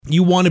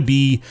You want to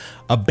be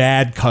a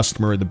bad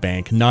customer of the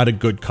bank, not a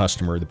good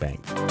customer of the bank.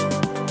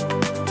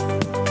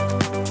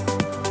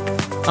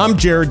 I'm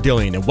Jared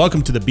Dillian, and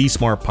welcome to the Be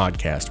Smart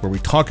podcast, where we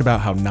talk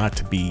about how not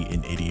to be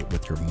an idiot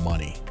with your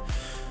money.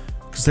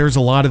 Because there's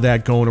a lot of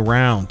that going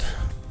around.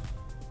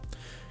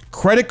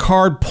 Credit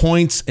card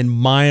points and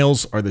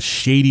miles are the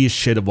shadiest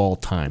shit of all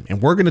time,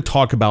 and we're going to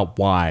talk about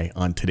why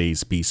on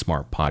today's Be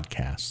Smart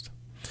podcast.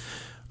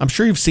 I'm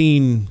sure you've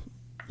seen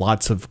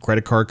lots of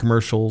credit card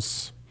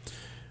commercials.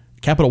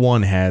 Capital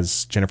One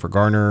has Jennifer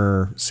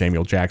Garner,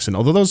 Samuel Jackson,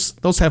 although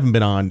those haven't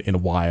been on in a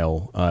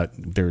while.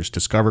 There's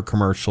Discover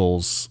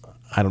commercials.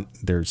 I don't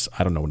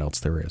know what else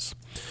there is.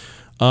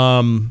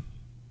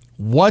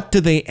 What do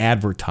they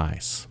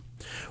advertise?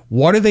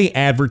 What are they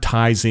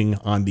advertising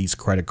on these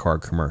credit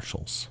card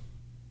commercials?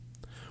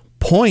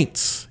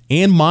 Points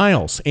and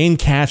miles and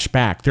cash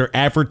back. They're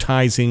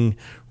advertising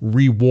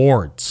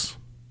rewards.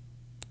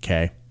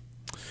 Okay.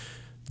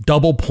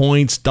 Double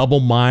points, double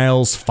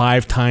miles,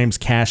 5 times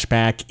cash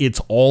back. It's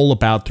all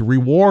about the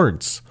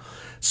rewards.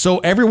 So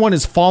everyone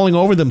is falling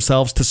over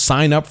themselves to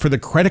sign up for the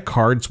credit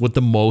cards with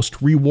the most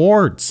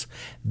rewards.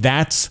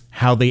 That's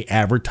how they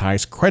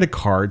advertise credit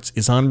cards,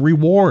 is on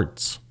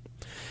rewards.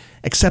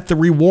 Except the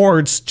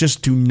rewards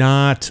just do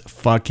not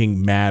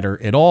fucking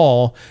matter at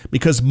all,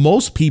 because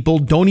most people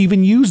don't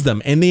even use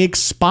them and they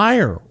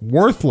expire,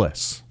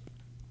 worthless.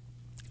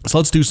 So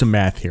let's do some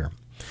math here.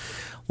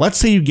 Let's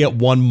say you get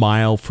 1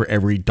 mile for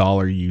every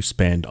dollar you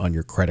spend on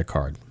your credit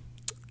card.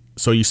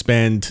 So you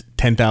spend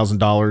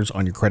 $10,000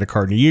 on your credit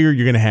card in a year,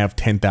 you're going to have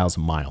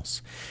 10,000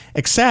 miles.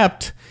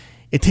 Except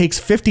it takes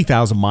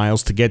 50,000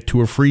 miles to get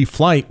to a free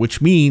flight,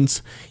 which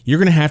means you're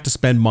going to have to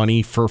spend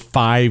money for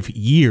 5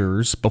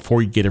 years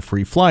before you get a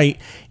free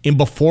flight. And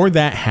before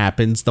that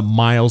happens, the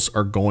miles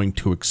are going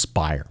to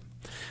expire.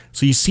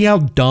 So you see how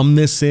dumb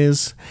this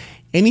is?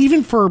 And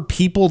even for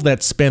people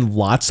that spend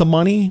lots of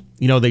money,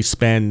 they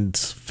spend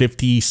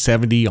 $50,000,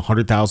 $70,000,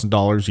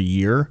 $100,000 a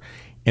year,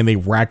 and they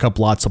rack up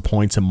lots of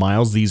points and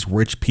miles, these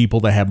rich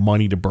people that have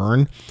money to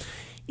burn,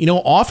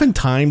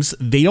 oftentimes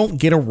they don't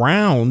get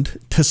around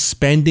to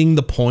spending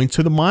the points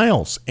or the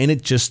miles, and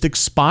it just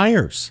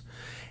expires.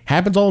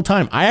 Happens all the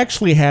time. I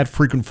actually had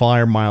frequent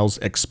flyer miles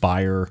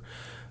expire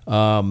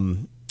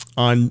on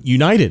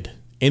United.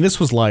 And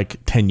this was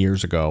like 10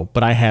 years ago,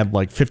 but I had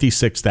like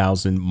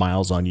 56,000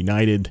 miles on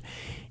United,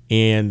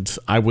 and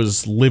I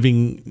was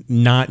living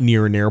not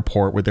near an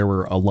airport where there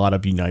were a lot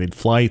of United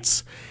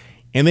flights,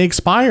 and they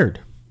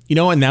expired,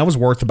 and that was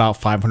worth about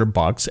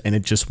 $500, and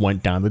it just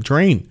went down the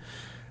drain.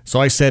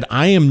 So I said,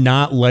 I am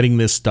not letting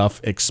this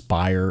stuff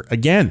expire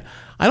again.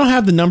 I don't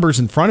have the numbers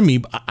in front of me,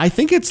 but I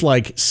think it's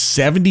like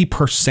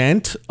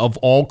 70% of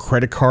all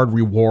credit card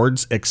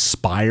rewards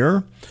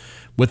expire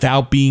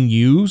without being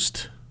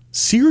used.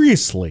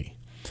 Seriously.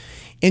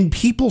 And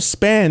people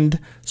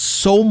spend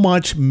so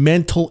much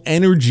mental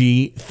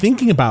energy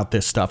thinking about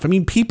this stuff. I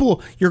mean,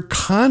 you're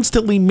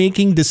constantly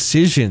making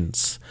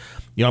decisions.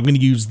 I'm going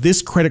to use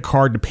this credit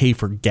card to pay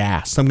for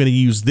gas. I'm going to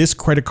use this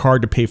credit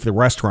card to pay for the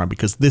restaurant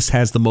because this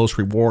has the most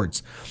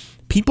rewards.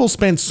 People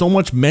spend so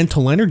much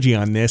mental energy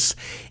on this,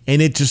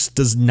 and it just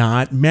does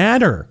not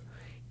matter.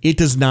 It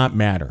does not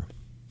matter.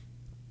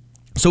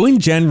 So in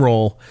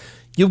general,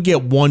 you'll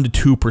get 1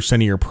 to 2%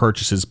 of your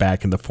purchases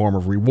back in the form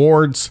of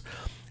rewards.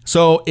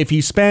 So if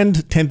you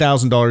spend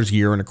 $10,000 a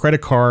year on a credit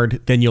card,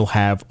 then you'll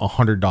have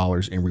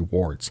 $100 in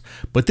rewards.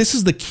 But this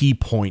is the key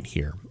point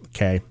here,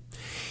 okay?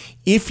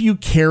 If you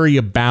carry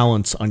a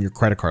balance on your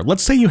credit card,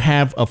 let's say you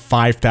have a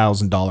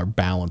 $5,000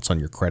 balance on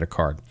your credit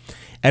card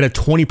at a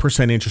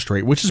 20% interest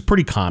rate, which is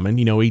pretty common,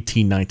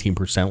 18,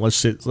 19%.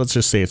 Let's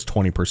just say it's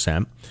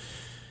 20%.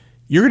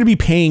 You're going to be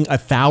paying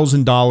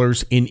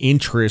 $1,000 in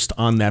interest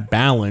on that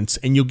balance,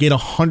 and you'll get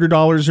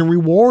 $100 in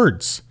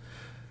rewards.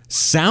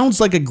 Sounds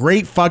like a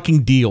great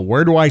fucking deal.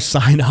 Where do I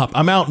sign up?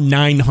 I'm out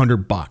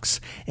 $900.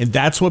 And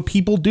that's what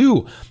people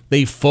do.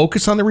 They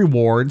focus on the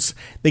rewards.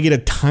 They get a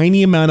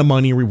tiny amount of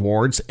money in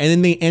rewards, and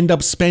then they end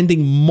up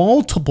spending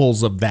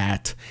multiples of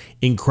that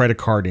in credit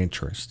card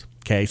interest.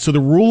 Okay, so the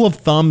rule of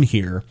thumb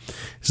here,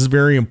 this is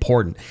very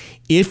important.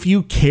 If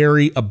you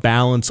carry a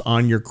balance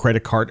on your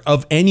credit card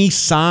of any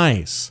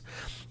size,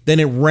 then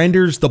it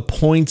renders the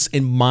points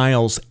and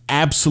miles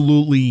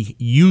absolutely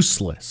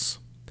useless.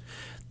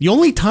 The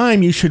only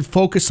time you should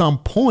focus on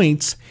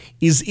points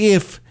is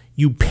if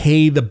you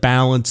pay the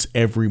balance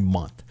every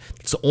month.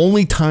 It's the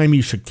only time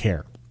you should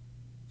care.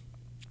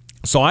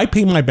 So I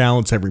pay my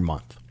balance every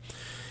month,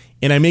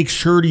 and I make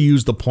sure to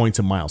use the points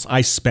and miles.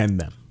 I spend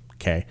them,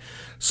 okay?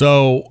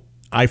 So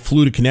I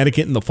flew to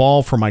Connecticut in the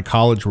fall for my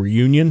college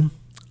reunion.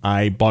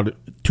 I bought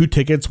 2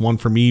 tickets, one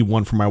for me,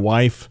 one for my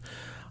wife.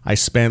 I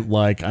spent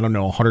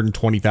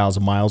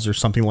 120,000 miles or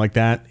something like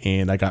that,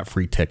 and I got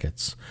free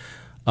tickets.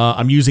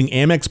 I'm using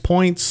Amex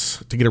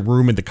points to get a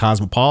room at the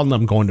Cosmopolitan.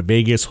 I'm going to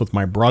Vegas with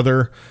my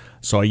brother,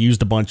 so I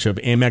used a bunch of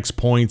Amex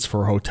points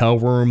for a hotel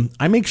room.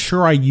 I make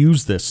sure I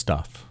use this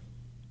stuff.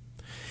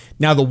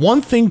 Now, the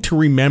one thing to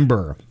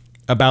remember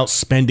about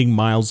spending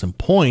miles and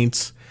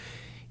points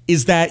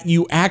is that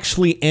you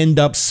actually end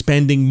up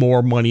spending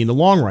more money in the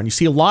long run. You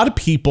see, a lot of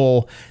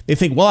people, they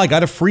think, well, I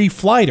got a free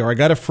flight or I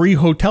got a free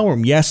hotel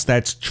room. Yes,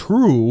 that's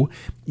true.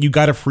 You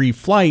got a free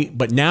flight,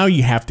 but now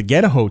you have to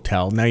get a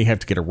hotel. Now you have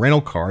to get a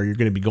rental car. You're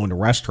going to be going to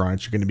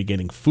restaurants. You're going to be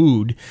getting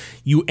food.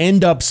 You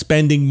end up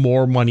spending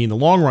more money in the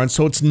long run.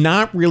 So it's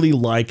not really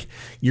like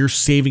you're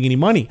saving any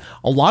money.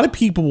 A lot of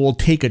people will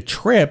take a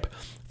trip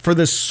for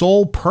the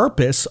sole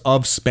purpose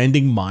of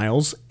spending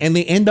miles, and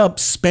they end up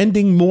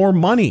spending more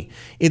money.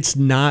 It's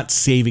not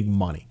saving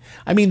money.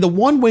 I mean, the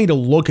one way to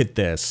look at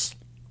this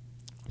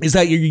is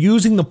that you're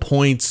using the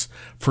points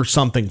for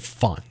something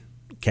fun.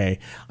 Okay,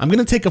 I'm going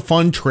to take a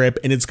fun trip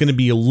and it's going to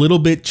be a little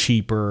bit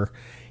cheaper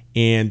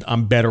and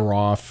I'm better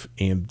off,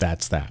 and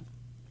that's that.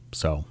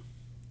 So,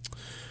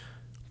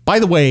 by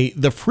the way,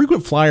 the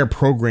frequent flyer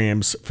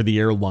programs for the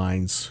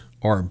airlines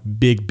are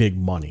big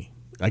money.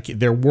 Like,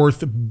 they're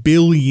worth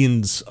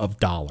billions of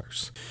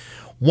dollars.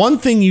 One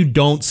thing you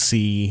don't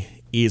see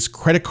is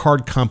credit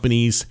card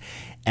companies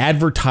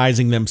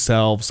advertising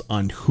themselves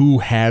on who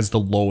has the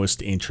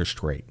lowest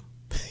interest rate.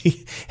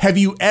 Have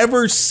you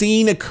ever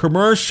seen a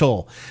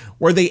commercial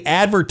where they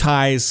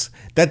advertise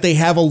that they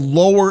have a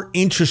lower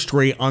interest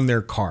rate on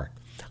their card?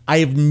 I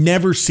have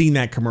never seen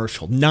that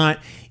commercial. Not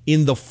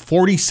in the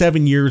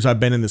 47 years I've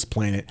been in this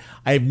planet.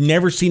 I have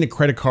never seen a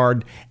credit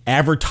card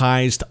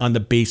advertised on the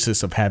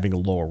basis of having a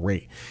lower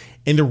rate.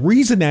 And the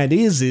reason that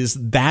is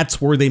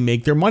that's where they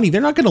make their money.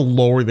 They're not going to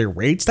lower their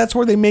rates. That's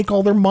where they make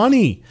all their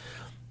money.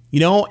 You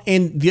know,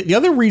 and the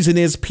other reason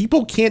is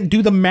people can't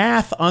do the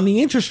math on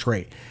the interest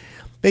rate.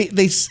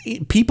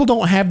 People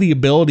don't have the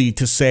ability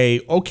to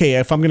say, okay,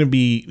 if I'm going to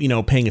be,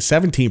 paying a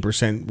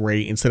 17%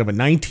 rate instead of a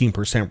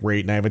 19%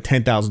 rate and I have a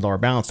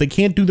 $10,000 balance, they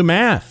can't do the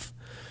math.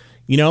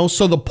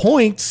 So the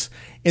points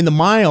and the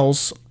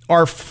miles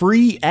are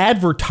free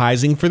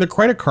advertising for the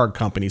credit card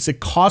companies.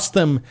 It costs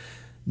them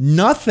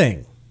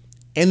nothing,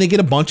 and they get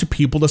a bunch of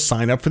people to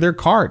sign up for their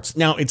cards.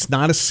 Now, it's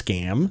not a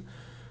scam,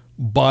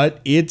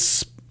 but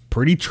it's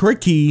pretty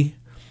tricky.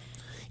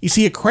 You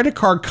see, a credit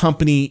card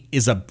company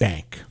is a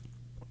bank.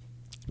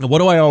 Now, what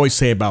do I always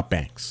say about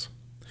banks?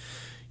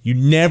 You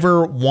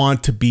never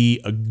want to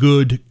be a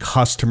good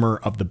customer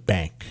of the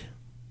bank.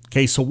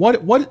 Okay, so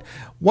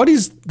what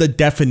is the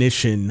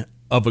definition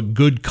of a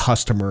good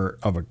customer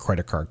of a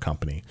credit card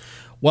company?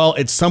 Well,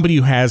 it's somebody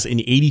who has an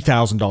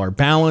 $80,000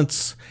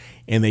 balance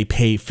and they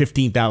pay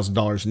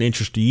 $15,000 in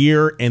interest a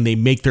year and they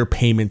make their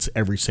payments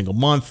every single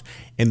month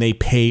and they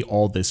pay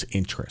all this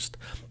interest.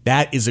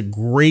 That is a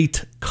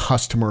great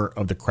customer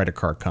of the credit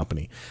card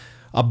company.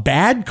 A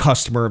bad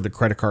customer of the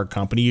credit card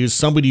company is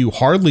somebody who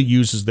hardly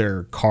uses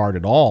their card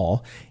at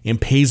all and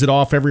pays it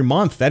off every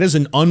month. That is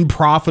an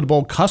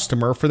unprofitable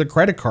customer for the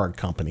credit card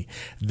company.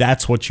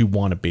 That's what you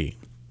want to be.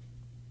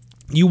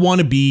 You want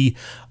to be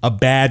a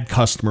bad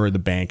customer of the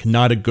bank,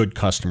 not a good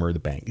customer of the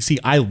bank. You see,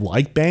 I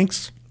like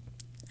banks.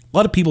 A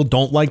lot of people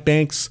don't like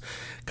banks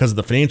because of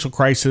the financial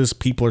crisis.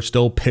 People are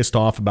still pissed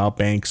off about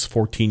banks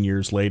 14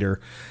 years later.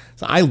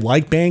 So I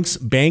like banks.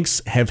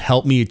 Banks have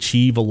helped me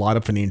achieve a lot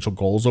of financial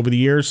goals over the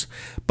years,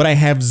 but I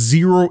have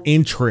zero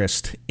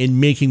interest in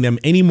making them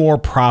any more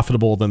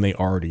profitable than they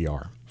already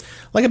are.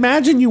 Like,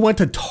 imagine you went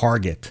to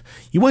Target.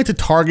 You went to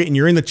Target and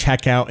you're in the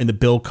checkout and the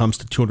bill comes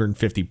to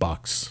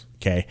 $250.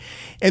 Okay.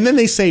 And then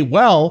they say,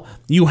 well,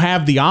 you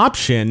have the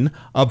option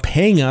of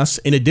paying us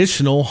an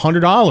additional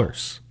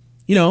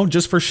 $100,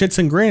 just for shits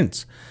and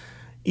grins.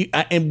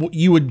 And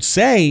you would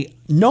say,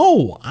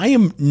 no, I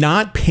am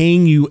not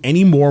paying you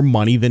any more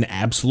money than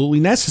absolutely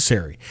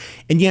necessary.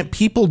 And yet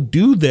people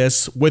do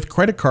this with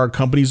credit card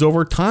companies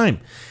over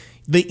time.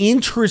 The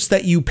interest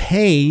that you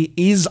pay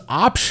is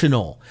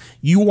optional.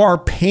 You are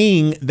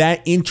paying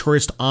that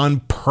interest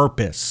on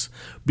purpose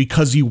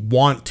because you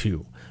want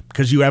to,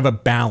 because you have a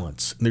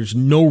balance. And there's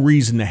no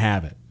reason to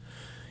have it.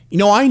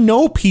 I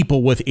know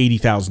people with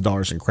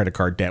 $80,000 in credit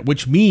card debt,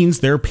 which means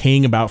they're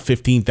paying about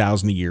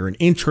 $15,000 a year in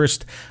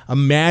interest.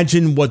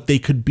 Imagine what they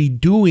could be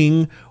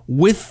doing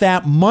with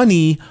that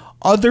money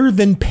other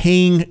than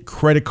paying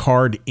credit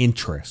card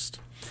interest.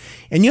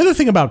 And the other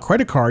thing about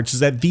credit cards is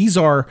that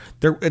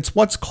it's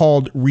what's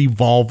called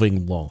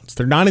revolving loans.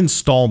 They're not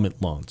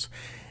installment loans.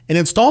 An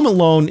installment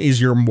loan is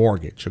your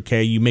mortgage,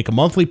 okay? You make a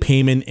monthly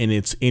payment and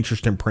it's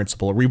interest and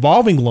principal. A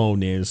revolving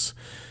loan is,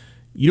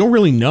 you don't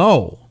really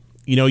know.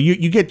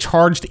 You get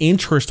charged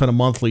interest on a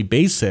monthly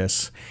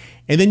basis,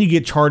 and then you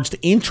get charged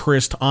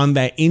interest on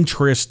that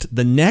interest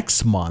the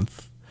next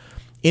month,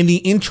 and the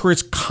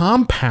interest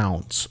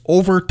compounds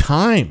over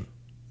time,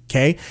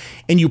 okay?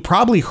 And you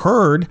probably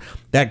heard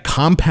that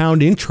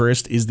compound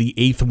interest is the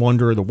eighth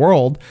wonder of the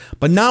world,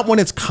 but not when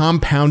it's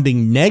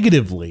compounding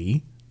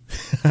negatively.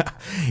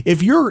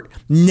 If you're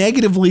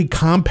negatively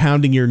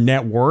compounding your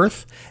net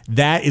worth,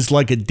 that is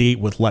like a date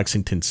with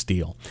Lexington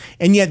Steel.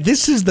 And yet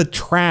this is the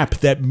trap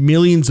that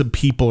millions of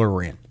people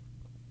are in.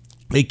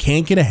 They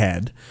can't get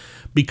ahead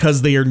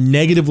because they are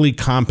negatively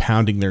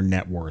compounding their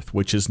net worth,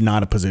 which is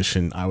not a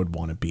position I would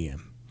want to be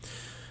in.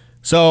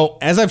 So,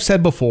 as I've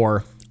said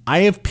before,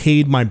 I have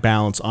paid my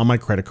balance on my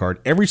credit card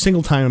every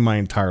single time in my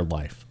entire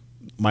life.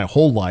 my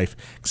whole life,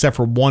 except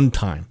for one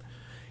time.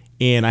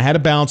 And I had a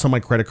balance on my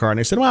credit card, and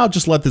I said, well, I'll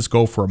just let this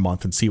go for a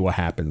month and see what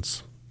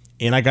happens.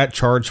 And I got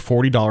charged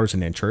 $40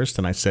 in interest,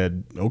 and I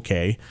said,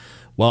 okay,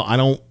 well, I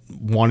don't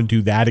want to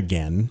do that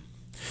again.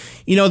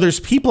 You know, there's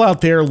people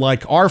out there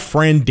like our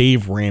friend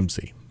Dave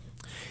Ramsey,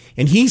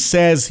 and he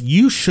says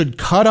you should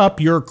cut up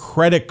your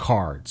credit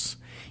cards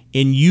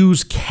and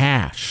use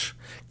cash.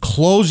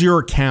 Close your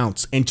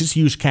accounts and just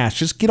use cash.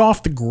 Just get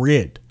off the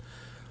grid.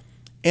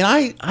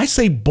 And I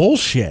say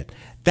bullshit.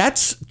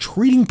 That's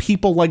treating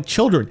people like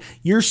children.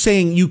 You're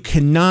saying you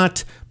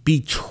cannot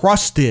be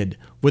trusted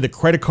with a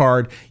credit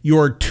card.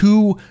 You're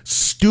too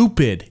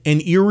stupid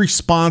and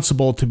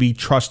irresponsible to be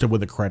trusted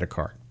with a credit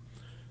card.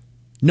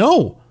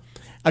 No,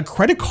 a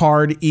credit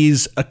card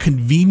is a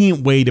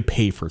convenient way to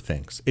pay for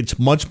things. It's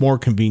much more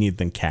convenient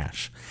than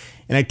cash.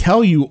 And I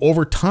tell you,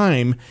 over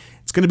time,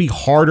 it's going to be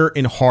harder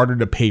and harder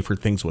to pay for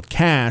things with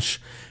cash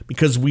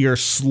because we are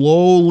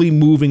slowly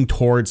moving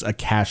towards a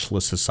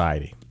cashless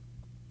society.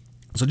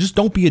 So just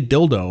don't be a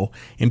dildo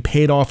and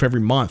pay it off every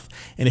month.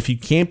 And if you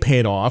can't pay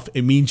it off,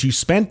 it means you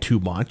spent too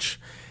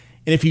much.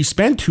 And if you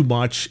spend too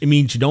much, it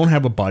means you don't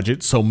have a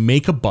budget. So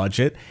make a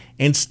budget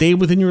and stay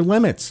within your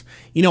limits.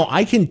 You know,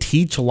 I can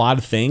teach a lot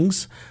of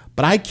things,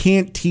 but I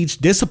can't teach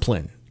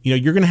discipline. You know,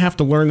 you're going to have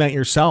to learn that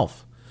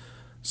yourself.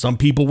 Some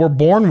people were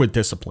born with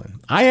discipline.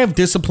 I have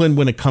discipline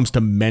when it comes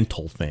to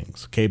mental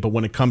things, okay? But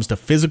when it comes to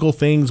physical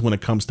things, when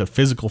it comes to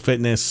physical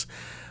fitness,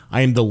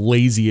 I am the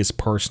laziest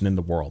person in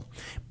the world.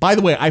 By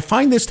the way, I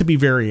find this to be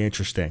very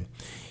interesting.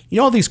 You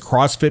know, all these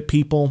CrossFit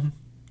people,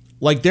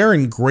 like they're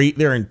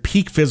in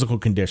peak physical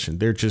condition.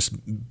 They're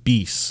just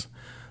beasts.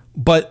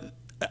 But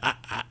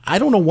I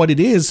don't know what it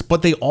is,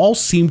 but they all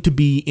seem to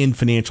be in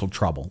financial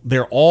trouble.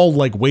 They're all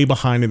like way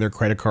behind in their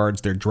credit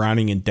cards. They're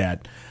drowning in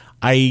debt.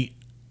 I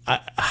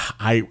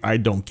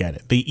don't get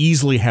it. They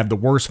easily have the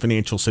worst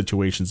financial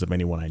situations of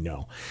anyone I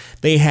know.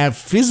 They have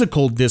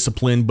physical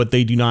discipline, but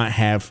they do not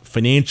have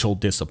financial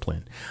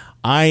discipline.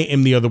 I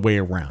am the other way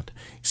around.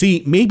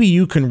 See, maybe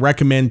you can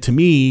recommend to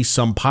me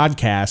some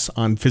podcasts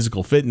on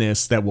physical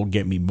fitness that will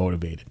get me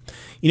motivated.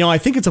 You know, I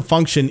think it's a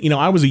function. You know,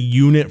 I was a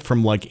unit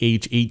from like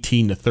age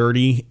 18 to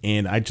 30,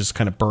 and I just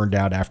kind of burned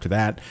out after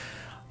that.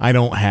 I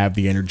don't have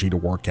the energy to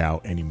work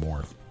out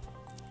anymore.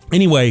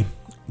 Anyway,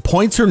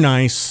 points are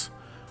nice,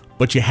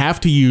 but you have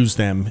to use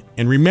them.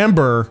 And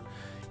remember,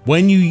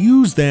 when you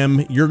use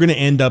them, you're going to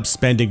end up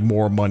spending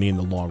more money in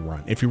the long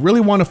run. If you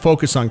really want to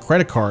focus on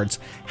credit cards,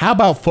 how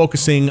about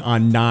focusing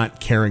on not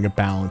carrying a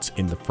balance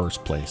in the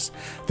first place?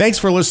 Thanks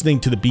for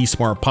listening to the Be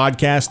Smart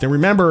podcast. And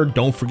remember,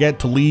 don't forget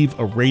to leave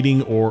a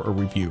rating or a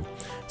review.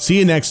 See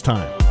you next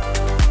time.